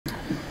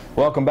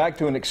Welcome back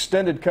to an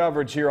extended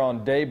coverage here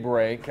on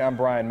Daybreak. I'm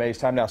Brian Mays.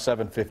 Time now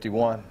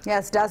 7:51.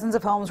 Yes, dozens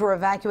of homes were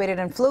evacuated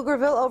in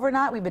Pflugerville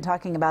overnight. We've been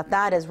talking about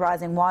that as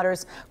rising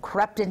waters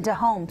crept into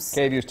homes.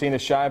 KVU's Tina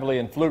Shively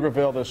in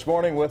Pflugerville this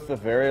morning with the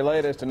very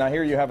latest. And now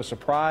here you have a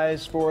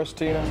surprise for us,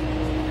 Tina.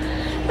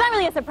 It's not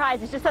really a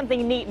surprise, it's just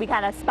something neat we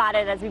kind of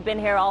spotted as we've been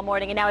here all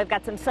morning, and now we've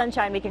got some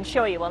sunshine we can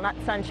show you. Well, not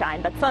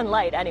sunshine, but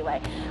sunlight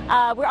anyway.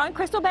 We're on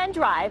Crystal Bend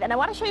Drive, and I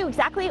want to show you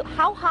exactly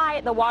how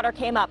high the water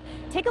came up.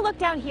 Take a look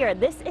down here.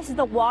 This is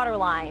the water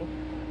line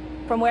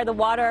from where the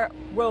water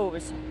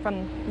rose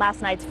from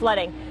last night's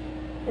flooding.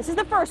 This is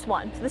the first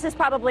one, so this is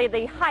probably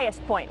the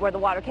highest point where the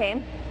water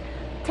came.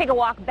 Take a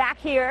walk back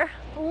here,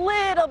 a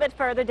little bit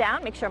further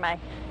down, make sure my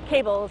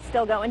cable is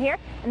still going here.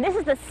 And this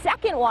is the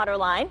second water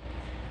line.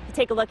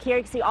 Take a look here,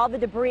 you can see all the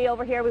debris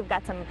over here. We've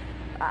got some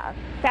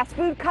fast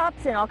food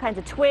cups and all kinds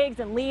of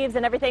twigs and leaves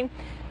and everything.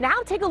 Now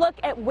take a look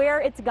at where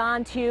it's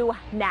gone to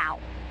now.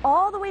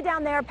 All the way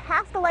down there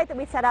past the light that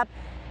we set up,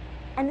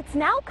 and it's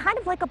now kind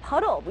of like a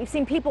puddle. We've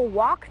seen people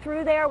walk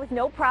through there with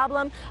no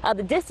problem.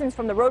 The distance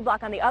from the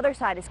roadblock on the other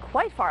side is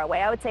quite far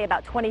away. I would say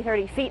about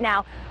 20-30 feet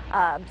now.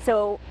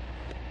 So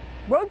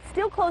roads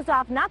still closed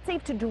off, not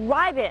safe to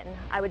drive in,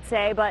 I would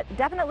say, but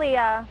definitely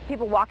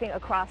people walking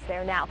across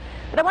there now.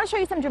 But I want to show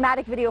you some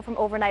dramatic video from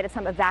overnight of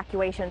some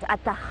evacuations.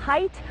 At the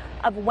height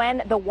of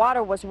when the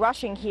water was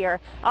rushing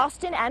here,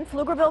 Austin and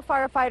Pflugerville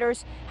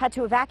firefighters had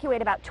to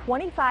evacuate about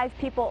 25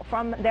 people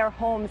from their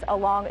homes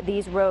along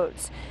these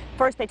roads.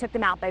 First, they took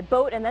them out by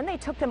boat, and then they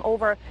took them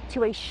over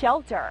to a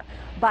shelter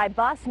by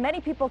bus. Many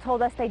people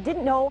told us they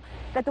didn't know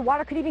that the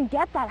water could even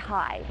get that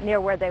high near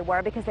where they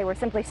were because they were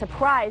simply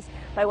surprised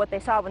by what they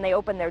saw when they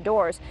opened their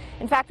doors.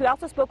 In fact, we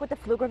also spoke with the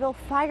Pflugerville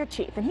fire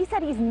chief, and he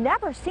said he's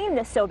never seen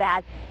this so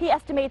bad. He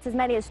estimates as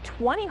many as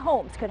 20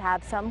 homes could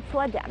have some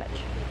flood damage.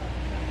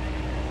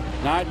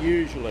 Not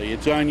usually.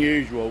 It's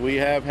unusual. We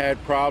have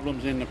had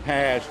problems in the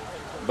past,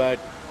 but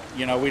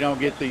you know, we don't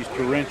get these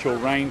torrential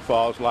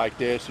rainfalls like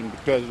this, and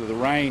because of the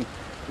rain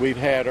we've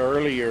had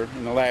earlier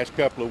in the last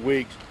couple of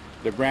weeks,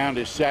 the ground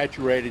is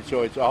saturated,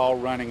 so it's all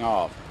running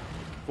off.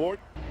 So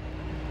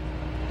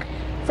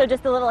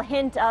just a little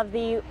hint of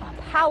the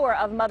power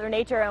of Mother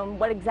Nature and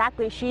what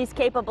exactly she's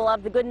capable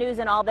of. The good news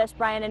in all this,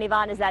 Brian and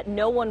Yvonne, is that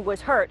no one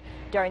was hurt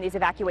during these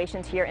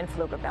evacuations here in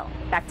Pflugerville.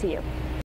 Back to you.